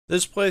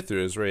This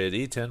playthrough is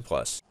rated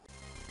E10+.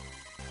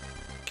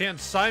 Can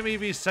Simey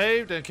be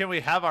saved, and can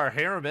we have our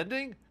harem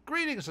ending?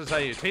 Greetings and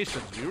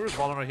salutations, viewers.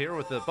 Vauldemare here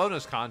with the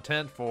bonus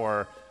content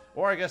for,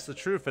 or I guess the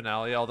true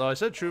finale, although I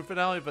said true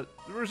finale, but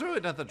there's really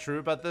nothing true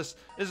about this.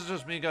 This is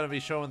just me going to be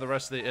showing the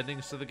rest of the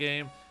endings to the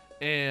game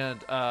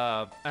and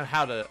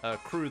how to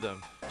accrue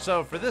them.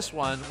 So for this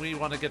one, we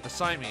want to get the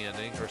Simey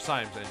ending, or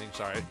Symes ending,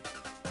 sorry.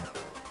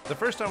 The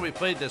first time we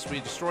played this, we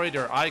destroyed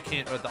her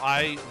the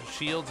eye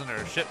shields in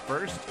her ship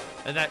first,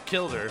 and that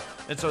killed her.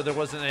 And so there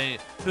wasn't a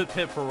hip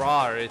hip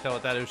hurrah or anything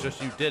like that. It was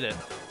just you did it.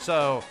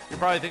 So you're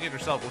probably thinking to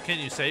yourself, well, can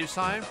you save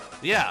Syme?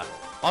 Yeah.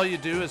 All you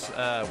do is,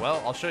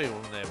 well, I'll show you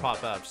when they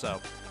pop up.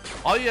 So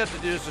all you have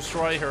to do is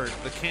destroy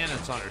the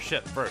cannons on her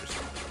ship first.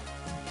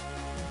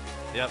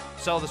 Yep.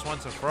 Sell this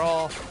once and for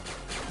all.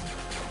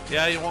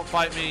 Yeah, you won't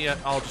fight me yet.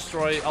 I'll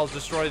destroy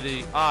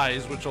the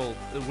eyes, which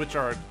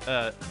are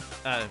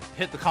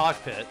hit the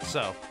cockpit.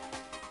 So,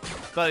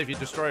 but if you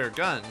destroy her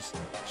guns,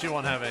 she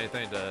won't have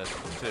anything to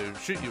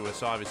shoot you with.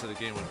 So obviously the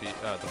game would be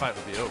the fight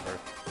would be over.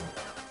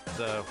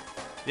 So,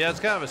 yeah, it's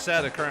kind of a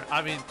sad occurrence.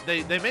 I mean,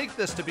 they make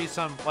this to be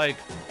some like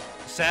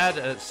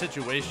sad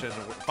situation,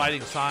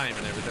 fighting Syme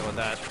and everything like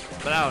that.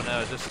 But I don't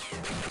know, just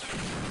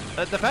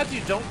the fact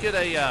you don't get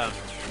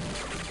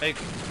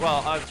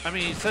I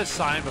mean, he says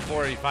Syme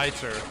before he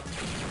fights her,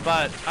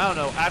 but I don't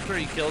know, after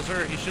he kills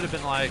her, he should have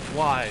been like,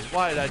 why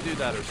did I do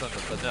that or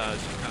something, but no,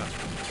 it's just kind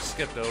of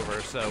skipped over,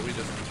 so we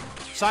just,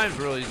 Syme's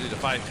really easy to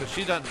fight, because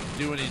she doesn't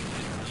do any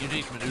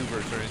unique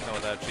maneuvers or anything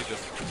like that, she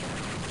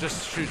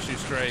just shoots you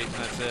straight, and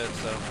that's it,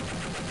 so,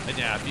 and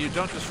yeah, if you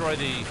don't destroy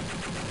the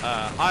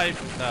eye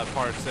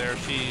parts there,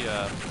 she,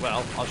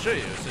 well, I'll show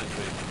you as soon as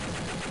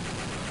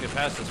we get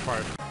past this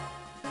part.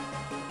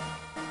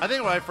 I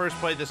think when I first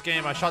played this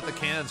game, I shot the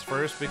cannons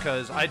first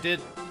because I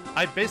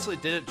basically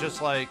did it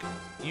just like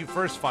you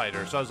first fight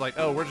her. So I was like,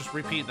 oh, we're just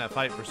repeating that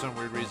fight for some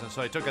weird reason.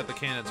 So I took out the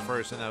cannons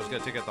first, and I was going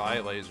to take out the eye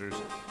lasers.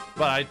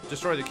 But I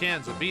destroyed the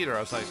cannons and beat her. I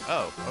was like,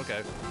 oh,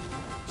 okay.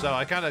 So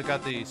I kind of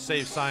got the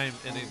save Syme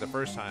ending the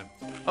first time.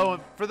 Oh,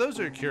 and for those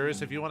who are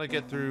curious, if you want to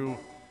get through...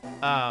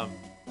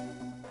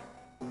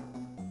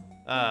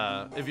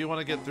 if you want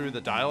to get through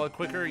the dialogue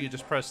quicker, you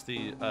just press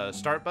the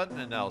start button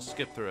and that'll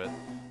skip through it.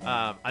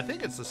 I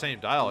think it's the same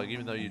dialogue,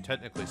 even though you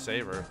technically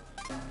save her.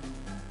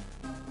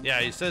 Yeah,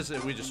 he says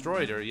that we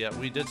destroyed her, yet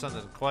we did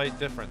something quite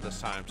different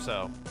this time,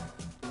 so.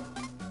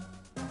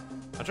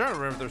 I'm trying to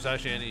remember if there's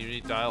actually any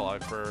unique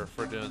dialogue for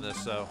doing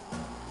this, so.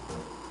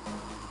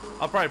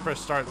 I'll probably press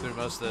start through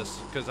most of this,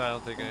 because I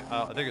think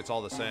it's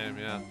all the same,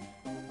 yeah.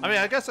 I mean,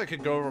 I guess I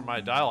could go over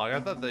my dialogue. I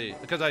thought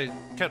because I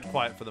kept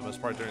quiet for the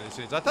most part during these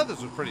scenes. I thought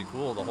this was pretty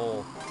cool. The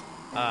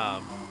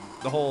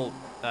whole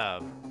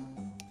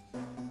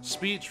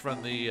speech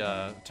from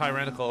the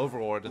tyrannical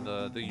overlord and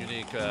the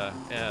unique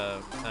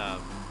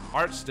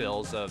art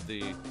stills of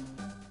the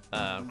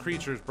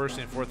creatures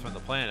bursting forth from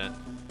the planet.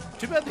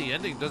 Too bad the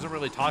ending doesn't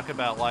really talk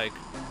about like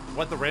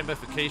what the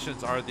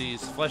ramifications are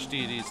these flesh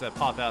deities that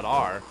pop out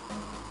are,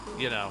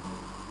 you know.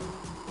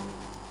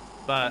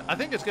 But I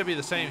think it's going to be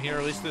the same here,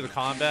 at least through the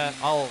combat.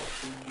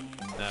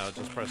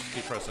 Just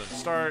keep pressing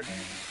start.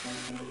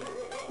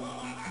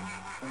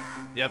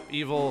 Yep,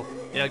 evil.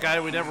 Yeah, guy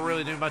we never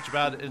really knew much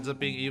about ends up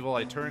being evil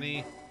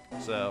attorney.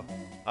 So,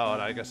 oh,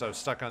 and I guess I was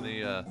stuck on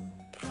the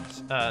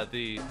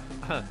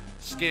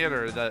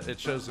scanner that it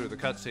shows through the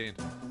cutscene.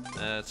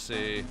 Let's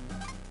see.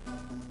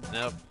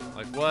 Nope.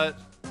 Like what?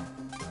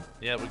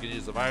 Yeah, we can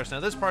use the virus. Now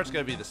this part's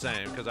going to be the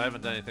same because I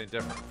haven't done anything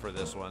different for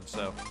this one,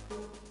 so.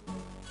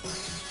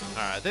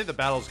 Alright, I think the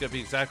battle's going to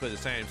be exactly the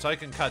same, so I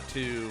can cut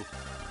to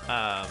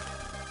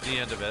the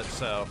end of it,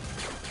 so.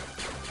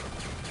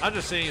 I'm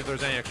just seeing if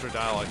there's any extra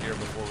dialogue here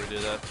before we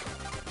do that.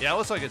 Yeah, it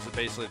looks like it's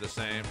basically the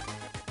same.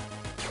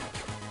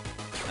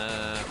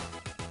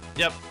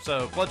 Yep,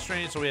 so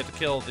bloodstream, so we have to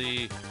kill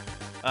the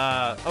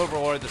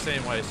Overlord the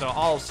same way, so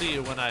I'll see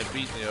you when I've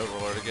beaten the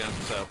Overlord again,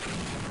 so.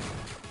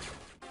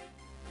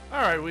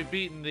 Alright, we've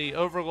beaten the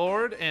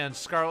Overlord, and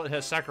Scarlet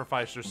has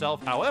sacrificed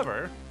herself,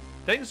 however.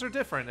 Things are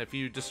different if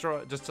you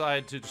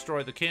decide to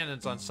destroy the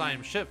cannons on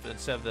Syme's ship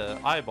instead of the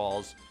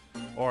eyeballs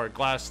or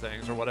glass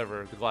things or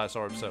whatever, the glass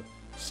orbs. So,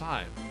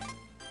 Syme,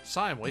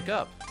 wake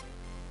up.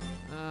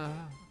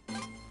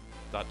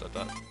 Dot.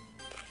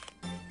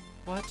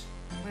 What?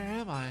 Where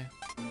am I?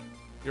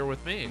 You're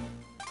with me.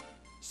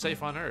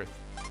 Safe on Earth.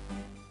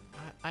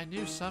 I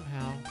knew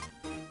somehow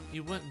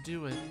you wouldn't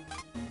do it.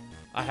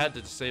 I had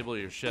to disable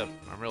your ship.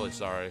 I'm really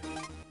sorry.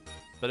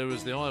 But it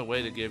was the only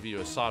way to give you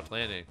a soft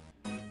landing.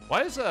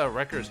 Why is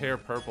Recker's hair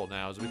purple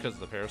now? Is it because of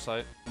the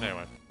parasite?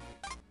 Anyway.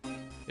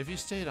 If you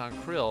stayed on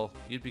Krill,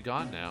 you'd be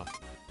gone now.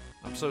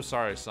 I'm so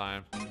sorry,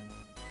 Syme.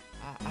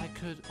 I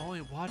could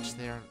only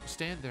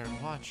stand there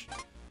and watch.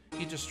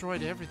 He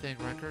destroyed everything,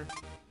 Recker.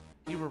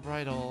 You were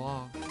right all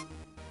along.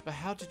 But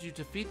how did you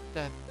defeat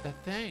that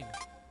thing?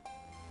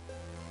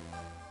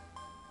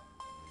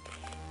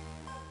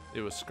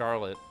 It was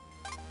Scarlet.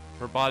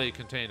 Her body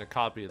contained a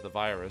copy of the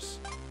virus.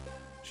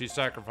 She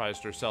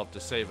sacrificed herself to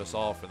save us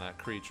all from that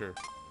creature.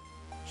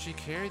 She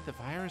carried the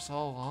virus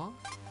all along?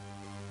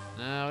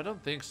 No, I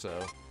don't think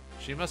so.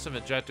 She must have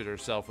injected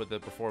herself with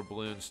it before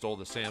Balloon stole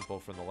the sample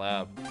from the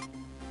lab.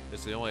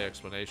 It's the only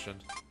explanation. ...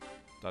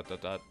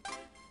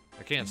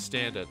 I can't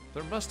stand it.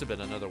 There must have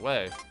been another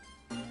way.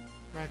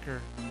 Recker,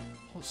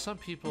 some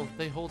people,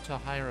 they hold to a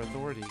higher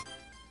authority.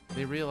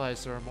 They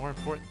realize there are more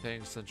important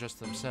things than just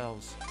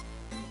themselves.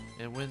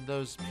 And when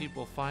those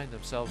people find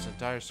themselves in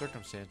dire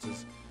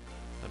circumstances,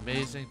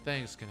 amazing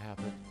things can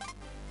happen.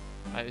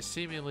 A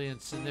seemingly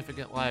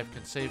insignificant life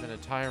can save an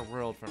entire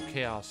world from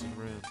chaos and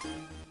ruin.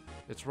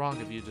 It's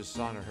wrong of you to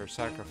dishonor her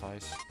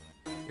sacrifice.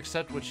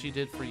 Accept what she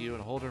did for you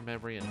and hold her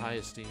memory in high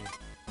esteem.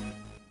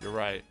 You're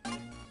right.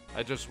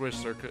 I just wish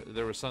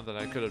there was something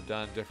I could have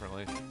done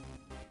differently.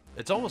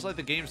 It's almost like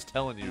the game's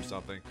telling you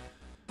something.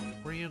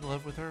 Were you in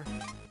love with her? ...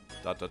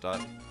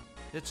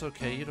 It's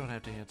okay, you don't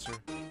have to answer. ...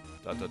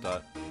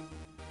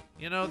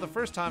 You know, the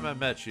first time I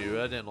met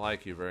you, I didn't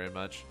like you very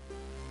much.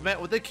 Man,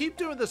 they keep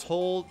doing this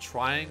whole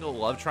triangle,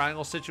 love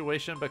triangle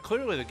situation, but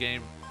clearly the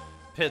game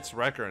pits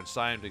Recker and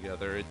Syme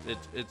together.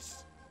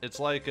 It's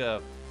like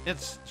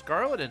it's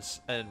Scarlet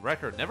and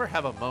Recker never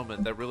have a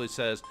moment that really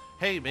says,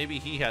 hey, maybe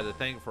he had a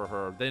thing for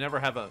her. They never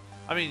have a,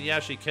 I mean, yeah,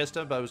 she kissed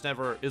him, but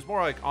it was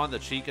more like on the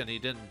cheek and he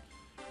didn't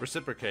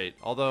reciprocate.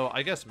 Although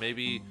I guess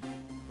maybe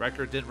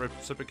Recker didn't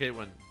reciprocate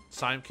when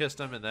Syme kissed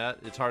him, and that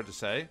it's hard to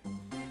say.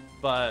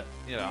 But,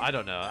 you know, I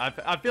don't know.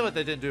 I feel like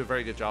they didn't do a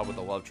very good job with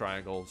the love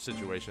triangle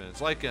situation.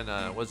 It's like in,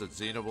 was it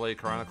Xenoblade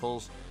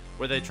Chronicles?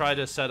 Where they tried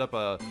to set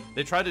up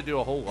they tried to do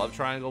a whole love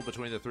triangle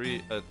between the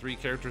three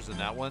characters in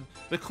that one.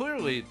 But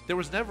clearly,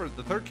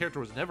 the third character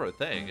was never a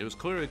thing. It was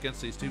clearly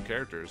against these two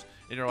characters.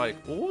 And you're like,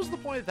 well, what was the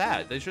point of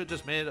that? They should have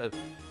just made a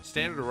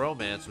standard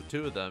romance with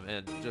two of them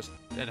and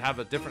have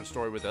a different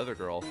story with the other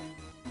girl.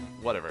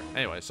 Whatever.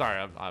 Anyway, sorry,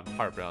 I'm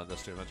harping on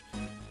this too much.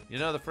 You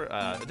know,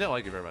 I didn't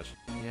like you very much.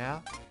 Yeah?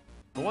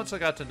 But once I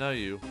got to know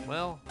you,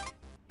 well,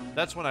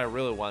 that's when I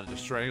really wanted to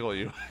strangle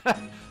you.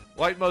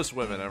 Like most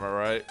women, am I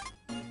right?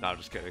 No, I'm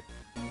just kidding.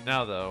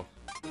 Now, though,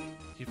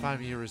 you find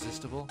me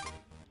irresistible?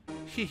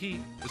 Hee.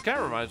 This kind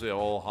of reminds me of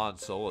old Han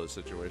Solo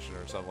situation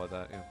or something like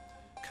that. Yeah.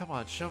 Come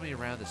on, show me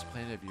around this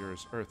planet of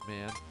yours,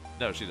 Earthman.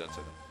 No, she doesn't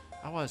say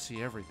that. I want to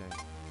see everything.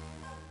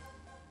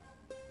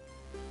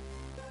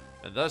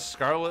 And thus,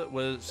 Scarlet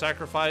was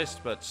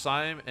sacrificed, but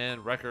Syme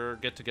and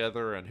Recker get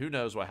together, and who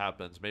knows what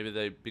happens. Maybe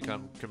they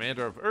become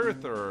commander of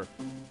Earth, or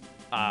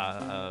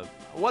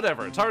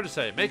whatever. It's hard to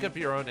say. Make up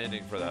your own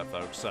ending for that,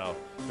 folks. So,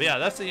 but yeah,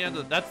 that's the end.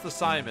 That's the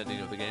Syme ending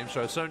of the game.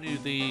 So I've shown you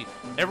the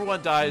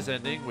everyone dies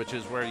ending, which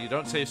is where you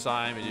don't save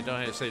Syme and you don't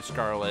have to save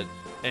Scarlet,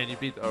 and you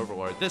beat the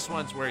Overlord. This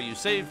one's where you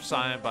save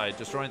Syme by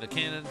destroying the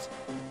cannons,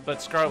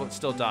 but Scarlet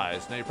still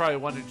dies. Now you're probably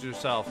wondering to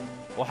yourself,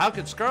 well, how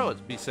could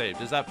Scarlet be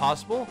saved? Is that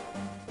possible?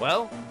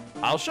 Well,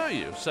 I'll show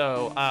you.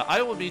 So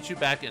I will meet you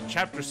back in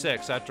Chapter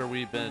 6 after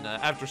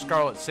after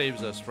Scarlet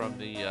saves us from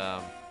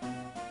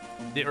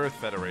the Earth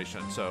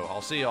Federation. So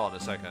I'll see y'all in a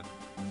second.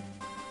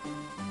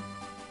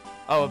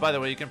 Oh, and by the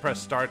way, you can press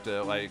start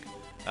to like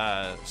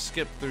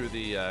skip through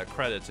the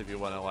credits if you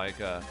want to like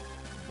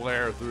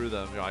blare through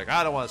them. You're like,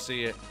 I don't want to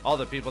see all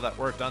the people that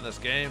worked on this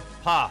game.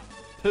 Ha,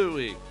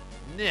 pooey,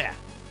 nah.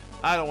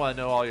 I don't want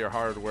to know all your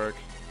hard work.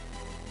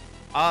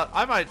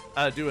 I might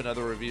do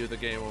another review of the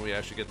game when we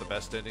actually get the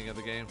best ending of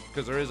the game,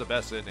 because there is a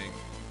best ending,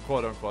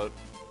 quote unquote,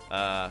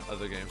 of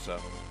the game. So,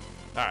 all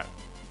right,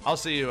 I'll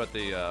see you at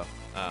the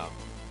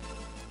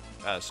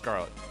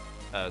Scarlet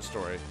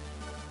story.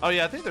 Oh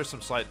yeah, I think there's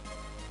some slight.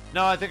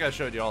 No, I think I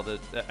showed you all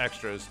the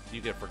extras you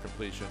get for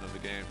completion of the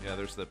game. Yeah,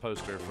 there's the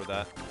poster for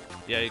that.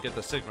 Yeah, you get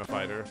the Sigma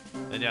Fighter,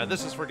 and yeah,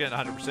 this is for getting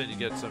 100%. You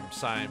get some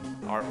Syme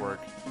artwork,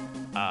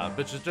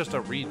 which is just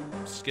a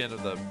reskin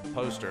of the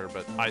poster,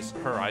 but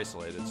her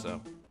isolated. So,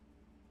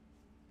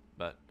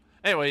 but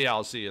anyway, yeah,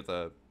 I'll see you at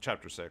the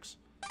Chapter 6.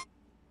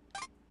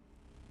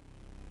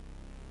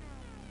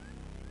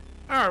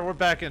 All right, we're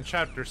back in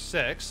Chapter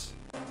 6.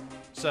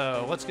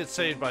 So let's get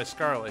saved by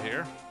Scarlet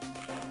here.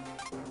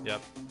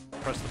 Yep.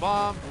 Press the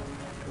bomb.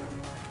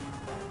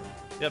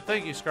 Yep,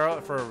 thank you,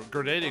 Scarlet, for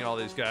grenading all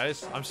these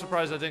guys. I'm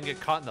surprised I didn't get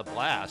caught in the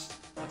blast.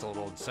 That's a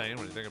little insane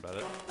when you think about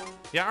it.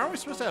 Yeah, aren't we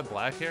supposed to have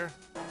black hair?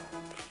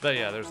 But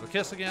yeah, there's the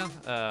kiss again.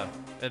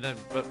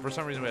 But for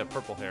some reason we have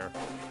purple hair.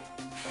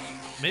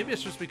 Maybe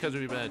it's just because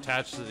we've been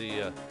attached to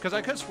the... Because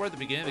I could swear at the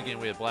beginning of the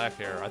game we had black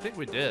hair. I think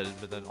we did,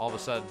 but then all of a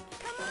sudden...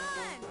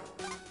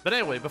 But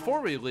anyway,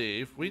 before we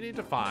leave, we need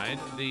to find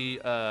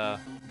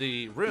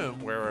the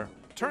room where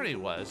Turney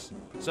was.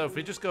 So if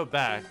we just go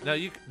back,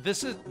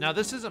 this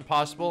isn't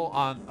possible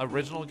on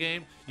original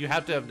game. You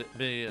have to have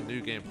be a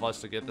New Game Plus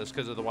to get this,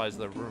 because otherwise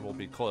the room will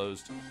be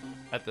closed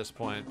at this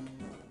point.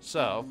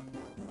 So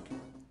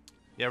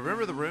yeah,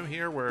 remember the room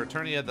here where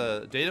Turney had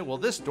the data? Well,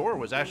 this door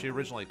was actually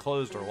originally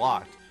closed or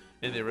locked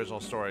in the original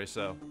story.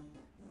 So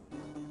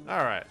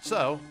all right,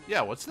 so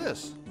yeah, what's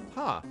this?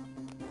 Huh?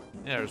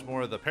 Yeah, there's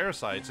more of the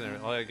parasites,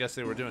 and well, I guess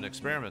they were doing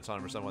experiments on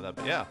them or something like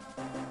that, but yeah.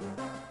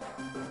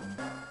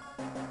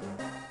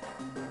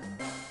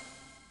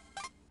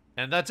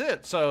 And that's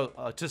it.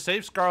 So to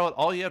save Scarlet,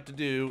 all you have to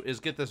do is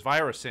get this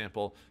virus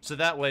sample, so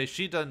that way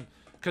she doesn't,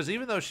 because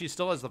even though she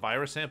still has the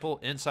virus sample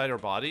inside her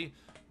body,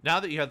 now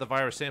that you have the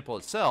virus sample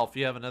itself,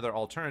 you have another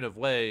alternative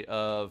way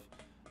of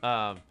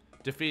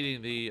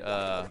defeating the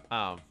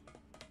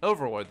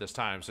overworld this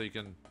time, so you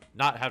can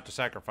not have to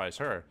sacrifice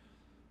her.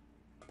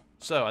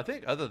 So I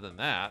think other than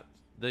that,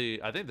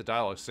 I think the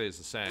dialogue stays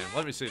the same.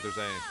 Let me see if there's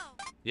any.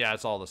 Yeah,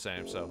 it's all the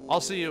same. So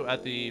I'll see you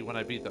at when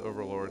I beat the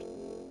Overlord.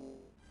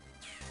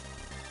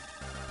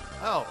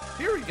 Oh,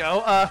 here we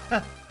go.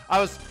 I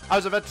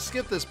was about to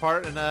skip this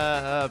part, and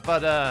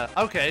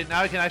okay,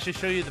 now I can actually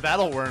show you the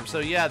battle worm. So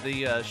yeah,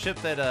 the ship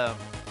that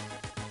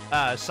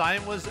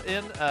Sime was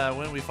in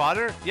when we fought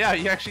her. Yeah,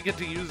 you actually get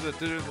to use it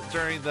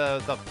during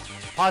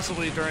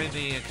possibly during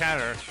the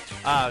encounter.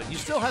 You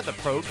still had the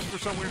probes for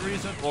some weird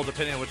reason. Well,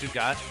 depending on what you've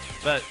got,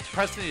 but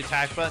pressing the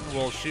attack button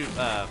will shoot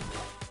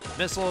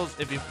missiles.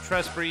 If you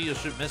press B, you'll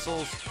shoot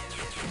missiles,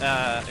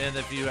 and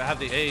if you have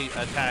the A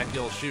attack,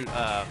 you'll shoot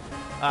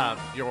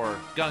your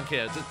gun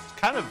cannons. It's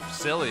kind of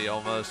silly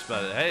almost,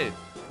 but hey,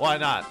 why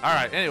not? All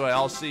right. Anyway,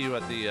 I'll see you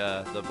at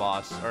the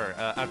boss, or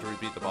after we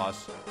beat the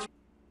boss.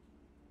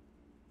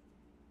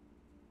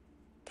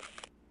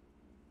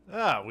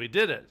 Ah, we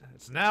did it.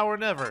 It's now or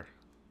never.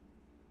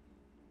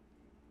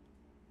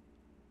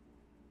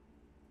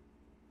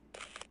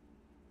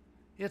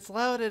 It's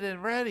loaded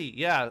and ready.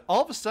 Yeah,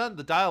 all of a sudden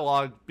the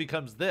dialogue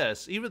becomes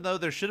this, even though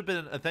there should have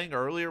been a thing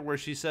earlier where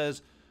she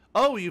says,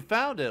 "Oh, you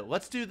found it.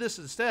 Let's do this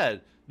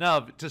instead." Now,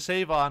 to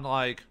save on,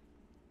 like,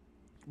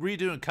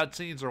 redoing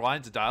cutscenes or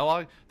lines of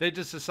dialogue, they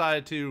just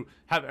decided to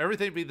have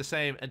everything be the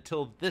same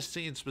until this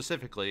scene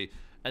specifically,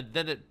 and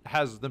then it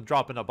has them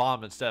dropping a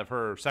bomb instead of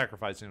her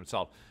sacrificing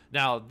himself.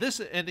 Now,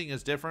 this ending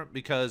is different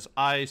because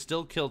I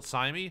still killed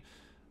Simey,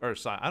 or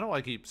Sime. I don't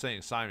like keep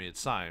saying Simey, it's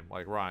Sime,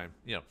 like rhyme,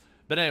 you know.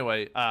 But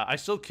anyway, I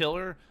still kill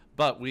her,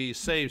 but we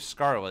save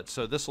Scarlet,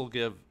 so this will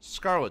give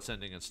Scarlet's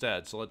ending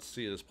instead. So let's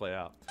see this play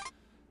out.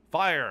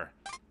 Fire!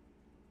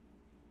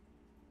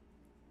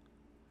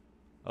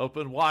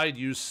 Open wide,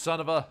 you son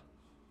of a...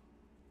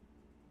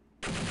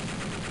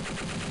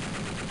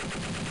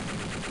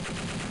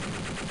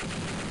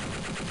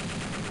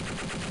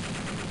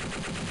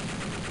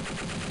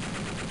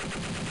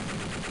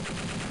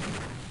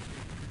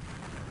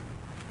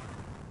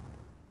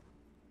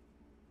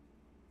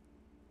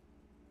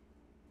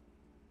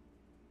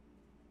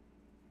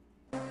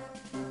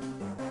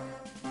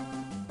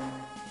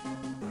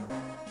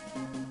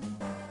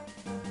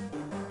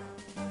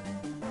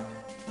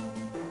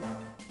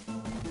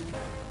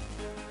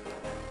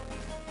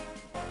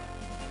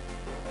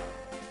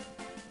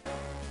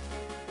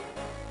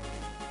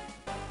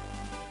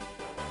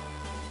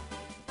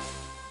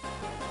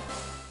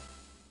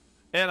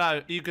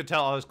 And you could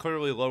tell I was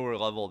clearly lower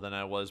level than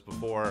I was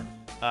before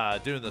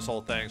doing this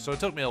whole thing. So it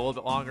took me a little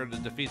bit longer to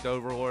defeat the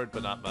Overlord,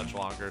 but not much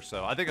longer.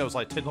 So I think I was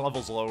like 10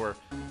 levels lower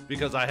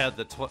because I had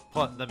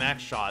the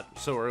max shot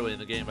so early in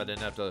the game I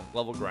didn't have to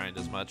level grind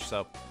as much.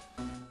 So,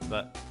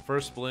 but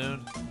first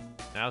balloon,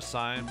 now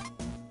Sime.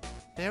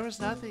 There was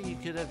nothing you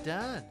could have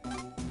done.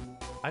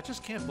 I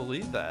just can't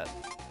believe that.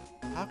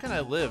 How can I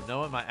live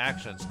knowing my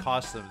actions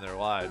cost them their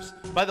lives?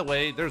 By the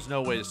way, there's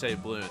no way to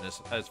save Bloon.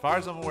 As far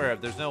as I'm aware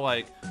of, there's no,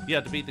 like, you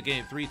have to beat the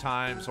game 3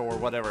 times or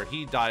whatever.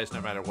 He dies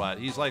no matter what.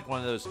 He's like one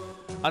of those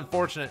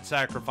unfortunate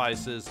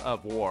sacrifices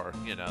of war,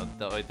 you know.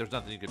 Like, there's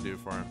nothing you can do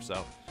for him,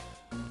 so.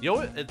 You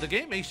know, the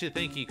game makes you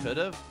think he could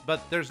have,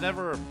 but there's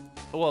never,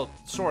 well,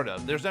 sort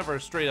of. There's never a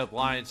straight-up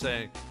line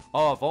saying,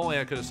 oh, if only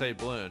I could have saved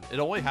Bloon. It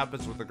only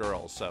happens with the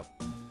girls, so.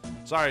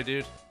 Sorry,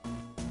 dude.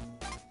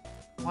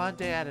 One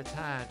day at a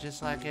time,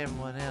 just like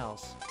everyone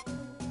else. ...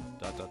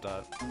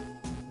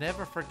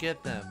 Never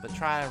forget them, but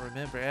try to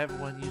remember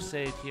everyone you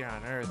saved here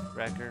on Earth,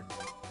 Recker.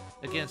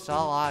 Against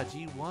all odds,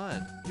 you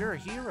won. You're a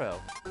hero.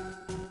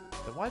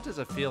 Then why does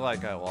it feel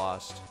like I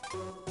lost?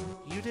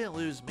 You didn't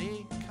lose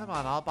me. Come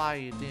on, I'll buy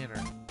you dinner.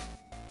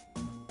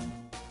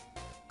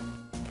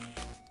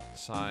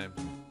 Sime.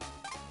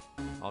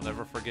 I'll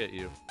never forget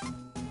you.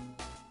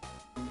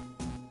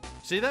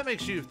 See, that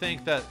makes you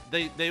think that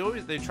they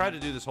try to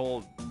do this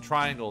whole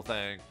triangle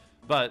thing,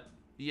 but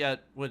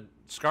yet when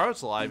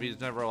Scarlet's alive, he's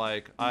never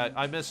like,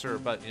 I miss her,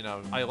 but you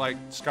know, I like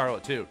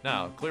Scarlet too.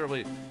 No,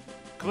 clearly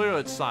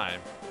it's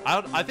Sime.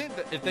 I think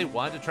that if they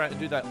wanted to try to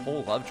do that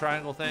whole love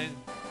triangle thing,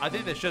 I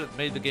think they should have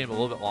made the game a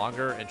little bit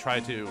longer and try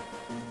to,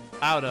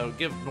 I don't know,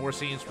 give more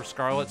scenes for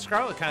Scarlet.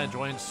 Scarlet kind of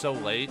joins so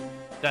late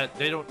that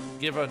they don't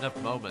give her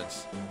enough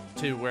moments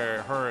to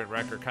where her and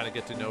Recker kind of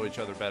get to know each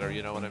other better,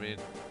 you know what I mean?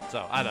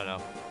 So, I don't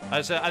know.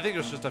 I think it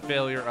was just a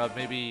failure of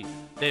maybe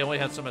they only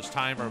had so much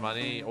time or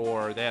money,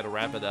 or they had to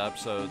wrap it up,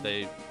 so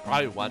they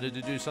probably wanted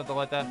to do something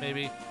like that,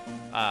 maybe.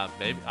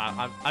 Maybe.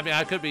 I mean,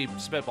 I could be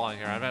spitballing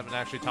here. I haven't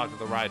actually talked to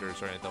the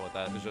writers or anything like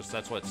that. It's just,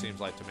 that's what it seems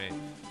like to me.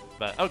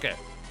 But, okay.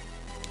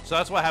 So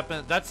that's what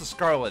happened. That's the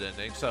Scarlet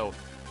ending. So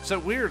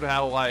weird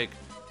how, like,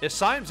 if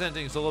Sime's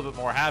ending is a little bit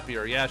more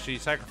happier, yeah, she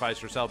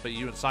sacrificed herself, but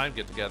you and Sime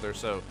get together,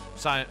 so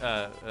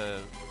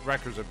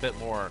Recker's a bit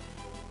more,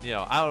 you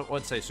know, I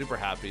wouldn't say super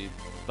happy,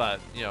 but,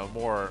 you know,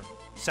 more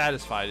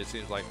satisfied, it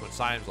seems like, when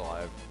Sime's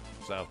alive.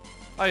 So,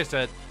 like I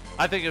said,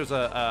 I think it was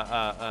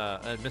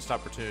a missed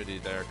opportunity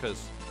there,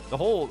 because the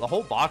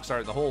whole box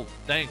art, the whole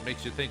thing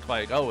makes you think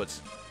like, oh,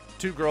 it's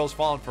two girls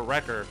falling for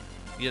Recker,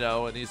 you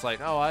know, and he's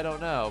like, oh, I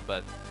don't know,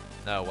 but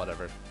no,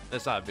 whatever.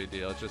 It's not a big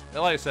deal. It's just,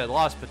 like I said,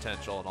 lost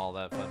potential and all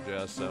that fun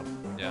jazz. So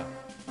yeah,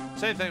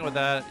 same thing with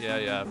that.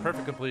 Yeah,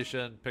 perfect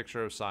completion,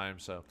 picture of Syme.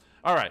 So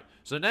all right,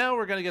 so now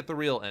we're gonna get the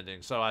real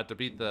ending. So I have to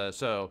beat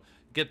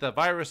get the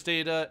virus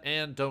data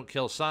and don't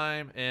kill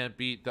Syme and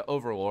beat the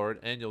Overlord,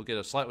 and you'll get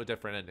a slightly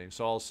different ending.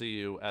 So I'll see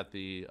you at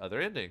the other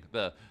ending,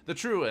 the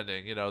true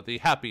ending, you know, the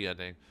happy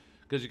ending,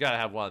 because you gotta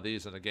have one of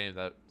these in a game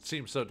that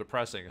seems so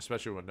depressing,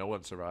 especially when no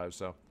one survives.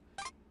 So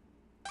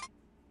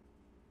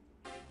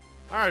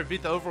all right,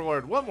 beat the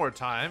Overlord one more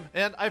time,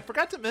 and I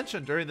forgot to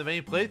mention during the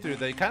main playthrough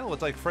they kind of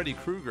looked like Freddy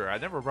Krueger. I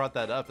never brought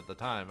that up at the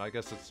time. I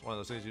guess it's one of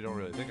those things you don't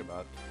really think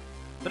about.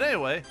 But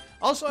anyway,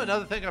 also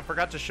another thing I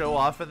forgot to show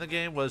off in the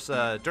game was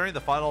during the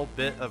final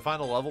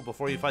level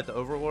before you fight the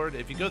Overlord,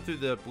 if you go through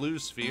the blue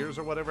spheres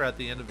or whatever at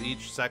the end of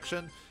each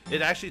section,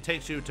 it actually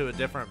takes you to a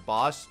different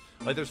boss.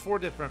 Like, there's 4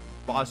 different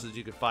bosses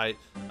you can fight.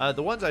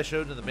 The ones I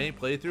showed in the main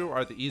playthrough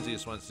are the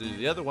easiest ones to do.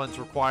 The other ones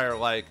require,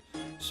 like,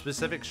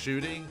 specific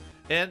shooting,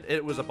 and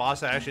it was a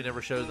boss I actually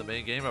never showed in the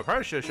main game. I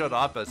probably should have showed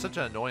off, but it's such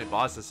an annoying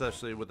boss,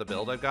 especially with the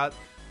build I've got,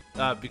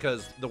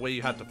 because the way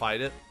you have to fight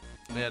it,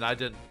 and I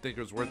didn't think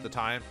it was worth the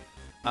time.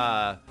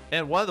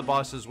 And one of the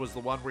bosses was the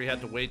one where you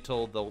had to wait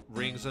till the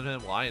rings in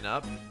him line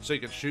up so you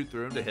can shoot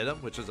through him to hit him,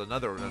 which is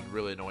another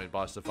really annoying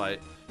boss to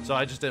fight. So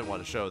I just didn't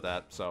want to show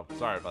that, so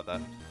sorry about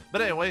that.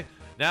 But anyway,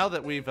 now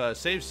that we've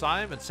saved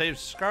Syme and saved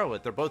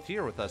Scarlet, they're both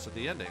here with us at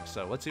the ending,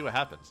 so let's see what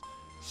happens.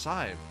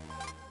 Syme,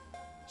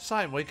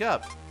 wake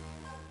up.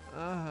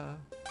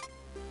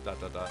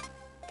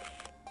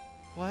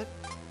 What?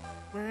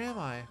 Where am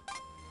I?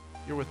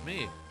 You're with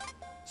me.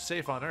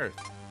 Safe on Earth.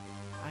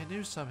 I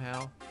knew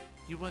somehow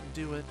you wouldn't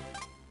do it.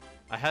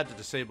 I had to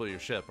disable your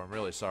ship. I'm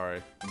really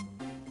sorry.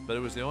 But it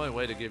was the only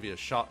way to give you a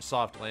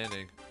soft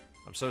landing.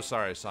 I'm so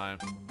sorry, Syme.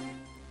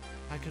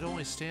 I could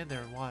only stand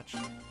there and watch.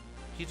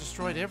 He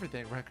destroyed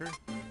everything, Recker.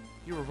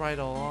 You were right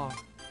all along.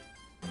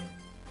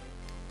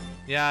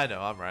 Yeah, I know.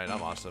 I'm right.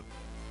 I'm awesome.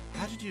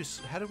 How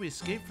did we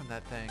escape from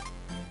that thing?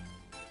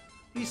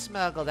 We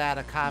smuggled out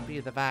a copy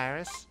of the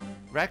virus.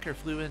 Recker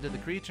flew into the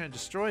creature and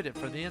destroyed it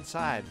from the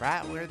inside,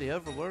 right where the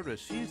Overlord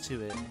was fused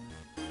to it.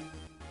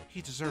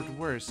 He deserved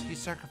worse. He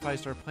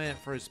sacrificed our planet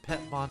for his pet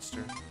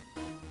monster.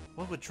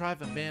 What would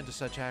drive a man to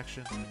such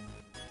action?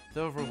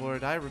 The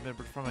Overlord I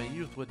remembered from my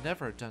youth would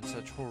never have done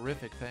such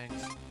horrific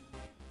things.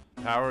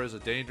 Power is a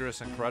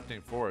dangerous and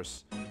corrupting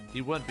force.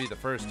 He wouldn't be the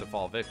first to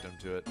fall victim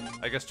to it.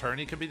 I guess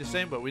Turney could be the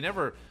same, but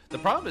the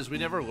problem is we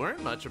never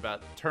learned much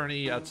about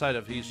Turney outside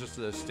of he's just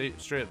a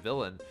straight up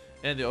villain.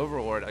 And the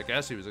Overlord, I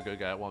guess he was a good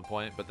guy at one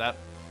point, but that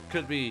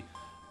could be,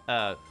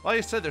 like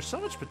I said, there's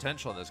so much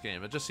potential in this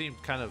game. It just seemed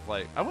kind of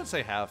like, I wouldn't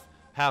say half,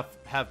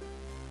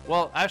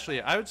 well,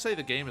 actually, I would say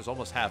the game is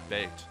almost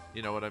half-baked.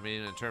 You know what I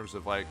mean? In terms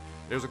of, like,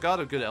 there's a lot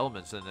of good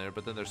elements in there,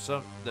 but then there's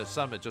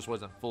some it just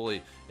wasn't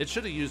fully, it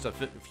should have used a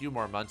few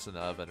more months in the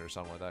oven or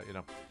something like that, you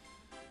know?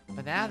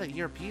 But now that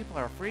your people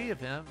are free of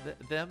him,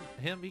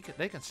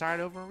 they can start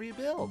over and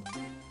rebuild.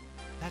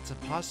 That's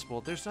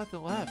impossible. There's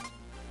nothing left.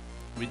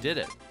 We did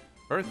it.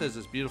 Earth is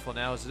as beautiful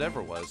now as it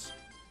ever was.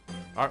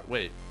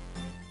 Wait.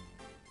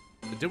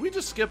 Did we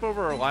just skip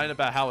over a line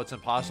about how it's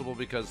impossible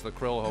because the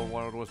Krill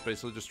homeworld was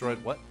basically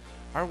destroyed? What?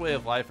 Our way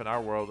of life and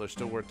our world are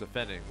still worth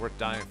defending, worth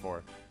dying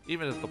for,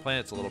 even if the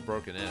planet's a little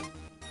broken in.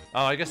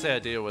 Oh, I guess the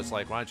idea was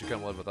like, why don't you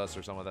come live with us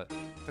or something like that.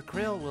 The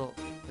Krill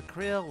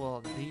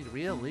will need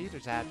real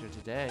leaders after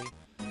today.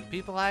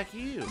 People like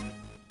you.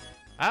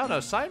 I don't know,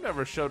 Syme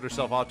never showed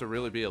herself off to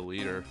really be a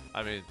leader.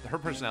 I mean, her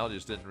personality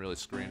just didn't really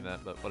scream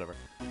that, but whatever.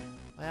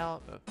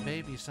 Well,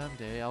 maybe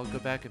someday I'll go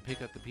back and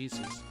pick up the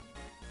pieces.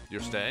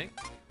 You're staying?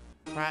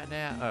 Right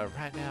now,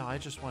 I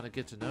just want to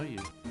get to know you.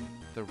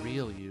 The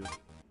real you.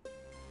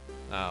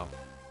 Oh.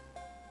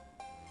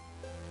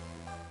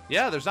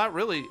 Yeah, there's not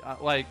really,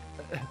 like,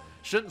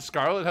 shouldn't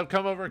Scarlet have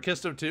come over and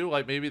kissed him too?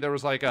 Like, maybe there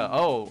was like a,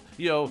 oh,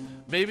 you know,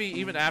 maybe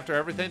even after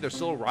everything, there's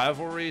still a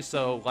rivalry,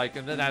 so, like,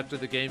 and then after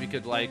the game, you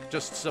could, like,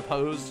 just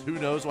suppose who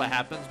knows what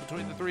happens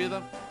between the three of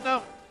them?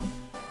 No.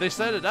 They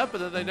set it up,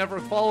 and then they never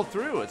followed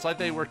through. It's like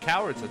they were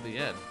cowards at the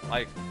end.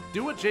 Like,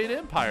 do what Jade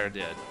Empire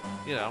did,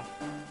 you know?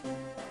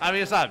 I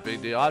mean, it's not a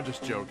big deal. I'm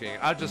just joking.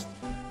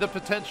 The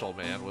potential,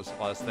 man, was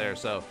less there.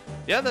 So,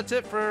 yeah, that's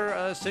it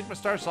for Sigma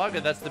Star Saga.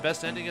 That's the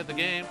best ending of the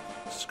game.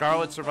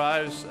 Scarlet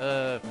survives.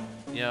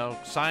 You know,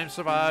 Syme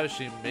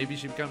survives. Maybe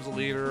she becomes a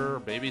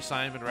leader. Maybe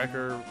Syme and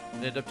Recker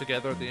end up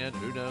together at the end.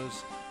 Who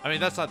knows? I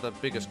mean, that's not the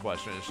biggest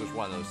question. It's just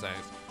one of those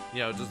things. You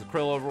know, does the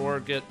Krill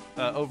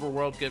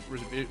overworld get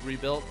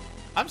rebuilt?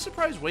 I'm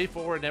surprised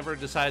WayForward never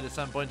decided at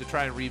some point to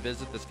try and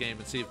revisit this game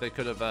and see if they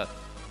could have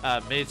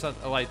made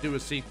something, like, do a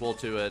sequel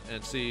to it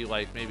and see,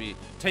 like, maybe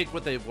take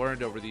what they've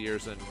learned over the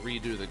years and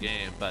redo the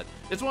game. But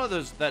it's one of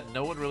those that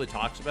no one really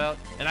talks about,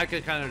 and I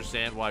can kind of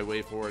understand why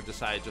WayForward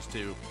decided just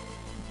to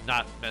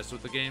not mess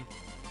with the game.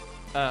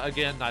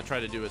 Again, not try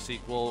to do a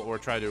sequel or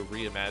try to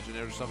reimagine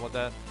it or something like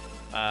that.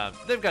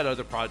 They've got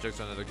other projects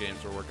and other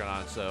games they're working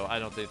on, so I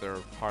don't think they're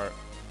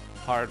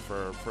hard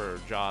for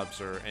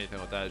jobs or anything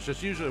like that. It's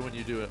just usually when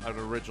you do an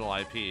original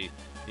IP,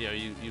 you know,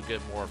 you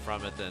get more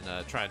from it than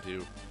trying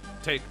to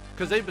take,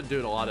 because they've been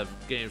doing a lot of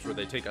games where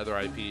they take other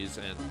IPs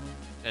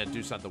and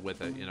do something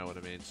with it, you know what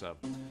I mean? So,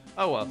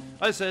 oh well.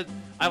 Like I said,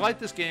 I like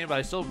this game, but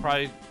I still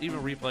probably, even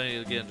replaying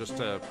it again just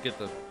to get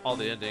all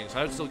the endings,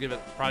 I would still give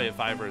it probably a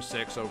 5 or a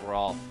 6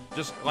 overall.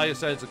 Just like I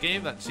said, it's a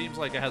game that seems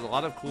like it has a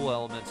lot of cool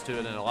elements to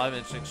it and a lot of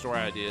interesting story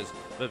ideas,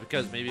 but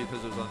because it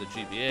was on the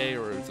GBA,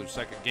 or it was their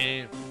second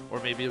game,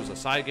 or maybe it was a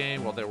side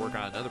game while they're working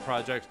on another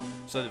project,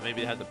 so that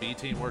maybe they had the B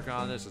team working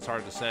on this, it's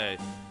hard to say.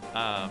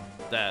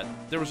 That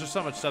there was just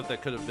so much stuff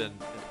that could have been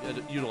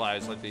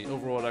utilized, like the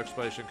overworld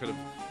exploration could have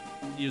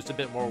used a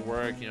bit more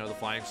work, you know, the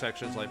flying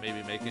sections, like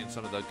maybe making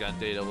some of the gun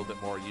data a little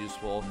bit more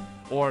useful,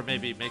 or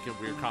maybe making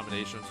weird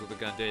combinations with the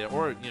gun data,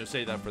 or, you know,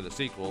 say that for the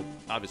sequel.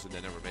 Obviously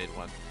they never made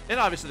one, and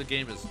obviously the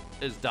game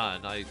is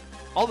done. Like,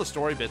 all the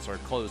story bits are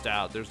closed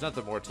out, there's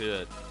nothing more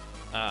to it.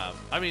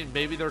 I mean,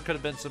 maybe there could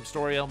have been some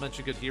story elements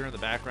you could hear in the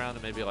background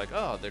and maybe like,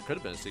 oh, there could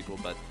have been a sequel,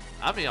 but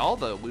I mean, all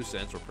the loose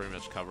ends were pretty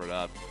much covered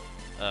up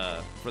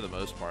for the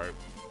most part.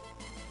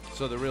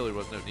 So there really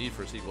was no need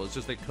for a sequel. It's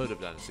just they could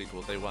have done a sequel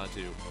if they wanted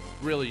to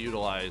really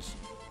utilize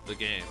the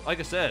game. Like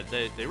I said,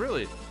 they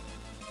really,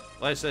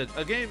 like I said,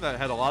 a game that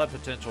had a lot of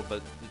potential, but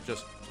it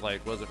just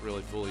like wasn't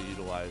really fully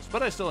utilized.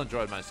 But I still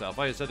enjoyed myself.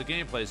 Like I said, the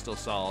gameplay is still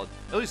solid,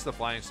 at least the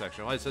flying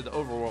section. Like I said, the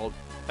overworld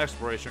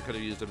exploration could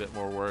have used a bit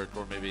more work,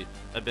 or maybe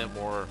a bit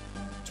more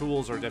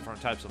tools or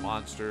different types of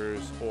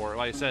monsters, or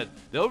like I said,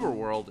 the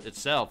overworld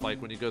itself, like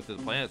when you go through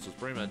the planets, was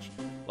pretty much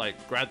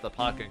like grab the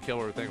puck and kill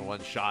everything in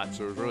one shot, so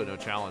there was really no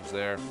challenge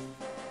there.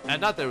 And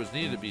not that it was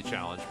needed to be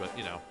challenged, but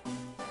you know.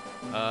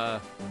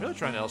 I'm really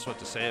trying to else what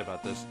to say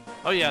about this.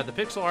 Oh yeah, the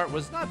pixel art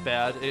was not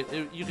bad.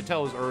 You could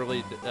tell it was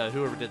early.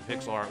 Whoever did the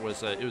pixel art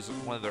was it was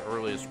one of their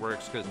earliest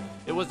works, because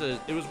it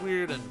was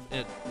weird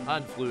and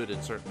unfluid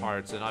in certain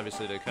parts, and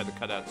obviously they had to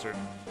cut out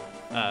certain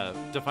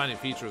defining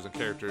features and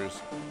characters.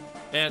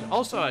 And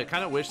also, I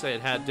kind of wish they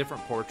had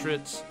different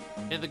portraits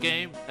in the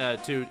game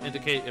to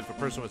indicate if a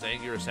person was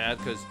angry or sad,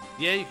 because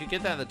yeah, you could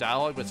get that in the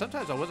dialogue, but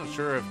sometimes I wasn't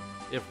sure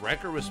if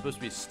Recker was supposed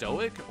to be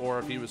stoic, or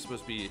if he was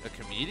supposed to be a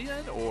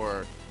comedian,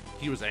 or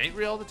he was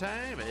angry all the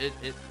time.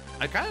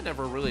 I kind of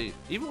never really,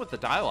 even with the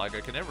dialogue,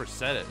 I could never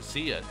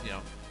see it. You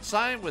know,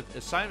 Simon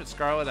and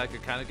Scarlet, I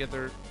could kind of get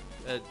their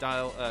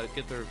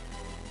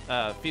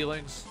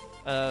feelings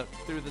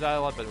through the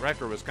dialogue, but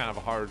Recker was kind of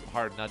a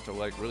hard nut to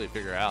like really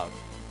figure out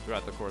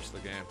throughout the course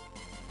of the game.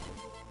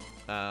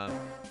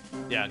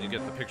 Yeah, and you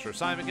get the picture of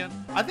Simon again.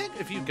 I think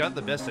if you've gotten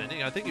the best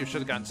ending, I think you should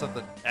have gotten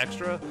something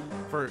extra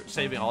for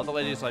saving all the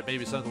ladies, like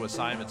maybe something with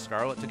Simon and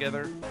Scarlet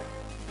together.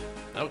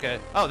 Okay.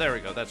 Oh, there we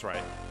go. That's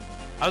right.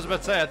 I was about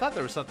to say, I thought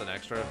there was something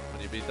extra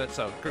when you beat that.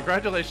 So,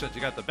 congratulations. You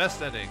got the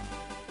best ending.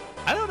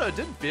 I don't know. It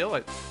didn't feel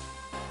like...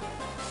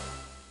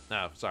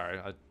 No, sorry.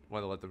 I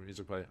wanted to let the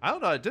music play. I don't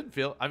know. It didn't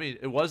feel... I mean,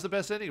 it was the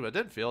best ending, but it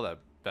didn't feel that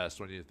best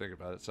when you think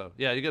about it. So,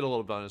 yeah, you get a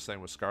little bonus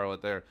thing with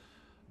Scarlet there.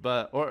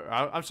 But, or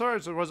I'm sorry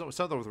there wasn't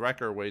something with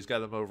Recker where he's got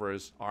them over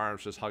his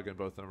arms, just hugging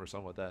both of them or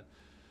something like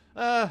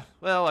that.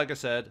 Well, like I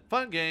said,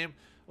 fun game.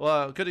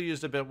 Well, could have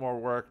used a bit more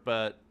work,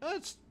 but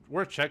it's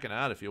worth checking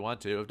out if you want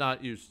to. If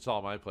not, you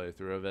saw my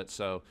playthrough of it,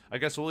 so I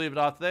guess we'll leave it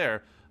off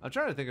there. I'm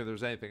trying to think if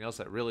there's anything else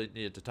that really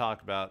needed to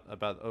talk about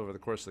over the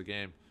course of the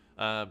game.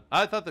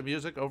 I thought the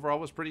music overall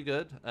was pretty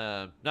good.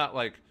 Not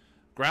like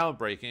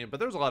groundbreaking, but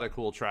there's a lot of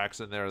cool tracks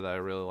in there that I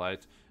really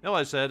liked. And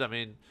like I said, I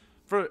mean,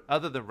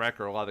 other than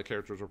Recker, a lot of the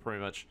characters were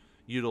pretty much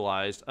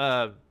utilized.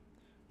 The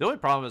only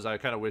problem is I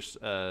kind of wish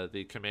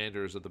the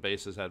commanders of the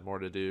bases had more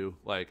to do,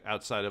 like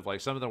outside of like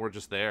some of them were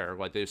just there,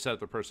 like they set up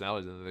their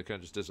personalities and then they kind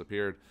of just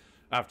disappeared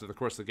after the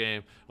course of the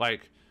game.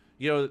 Like,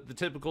 you know, the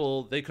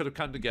typical, they could have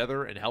come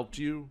together and helped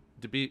you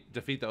defeat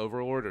the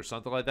Overlord or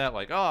something like that.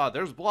 Like, oh,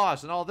 there's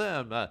Bloss and all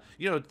them.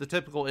 You know, the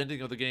typical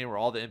ending of the game where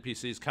all the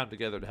NPCs come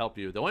together to help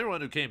you. The only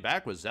one who came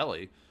back was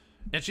Zelly,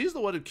 and she's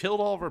the one who killed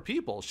all of her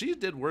people. She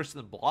did worse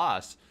than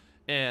Bloss.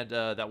 And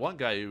that one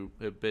guy who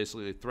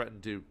basically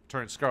threatened to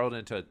turn Scarlet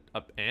into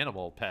an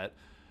animal pet,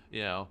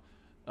 you know,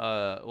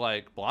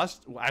 like Bloss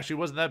actually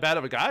wasn't that bad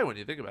of a guy when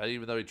you think about it,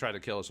 even though he tried to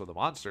kill us with a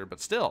monster, but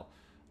still.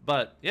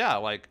 But yeah,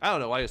 like, I don't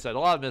know, like I said, a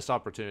lot of missed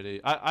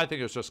opportunity. I think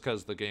it was just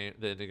because the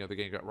ending of the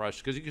game got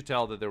rushed, because you could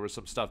tell that there was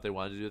some stuff they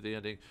wanted to do at the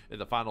ending in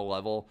the final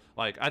level.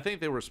 Like, I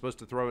think they were supposed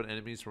to throw in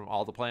enemies from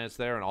all the planets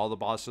there, and all the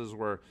bosses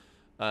were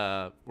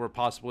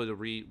possibly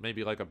to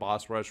maybe like a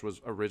boss rush was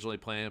originally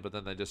planned, but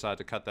then they decided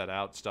to cut that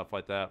out, stuff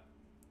like that.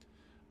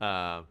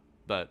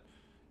 But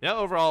yeah,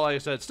 overall, like I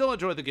said, still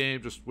enjoyed the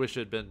game, just wish it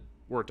had been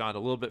worked on a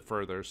little bit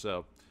further.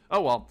 So, oh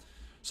well.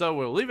 So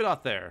we'll leave it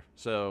off there.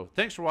 So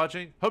thanks for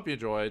watching, hope you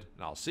enjoyed,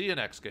 and I'll see you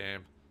next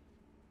game.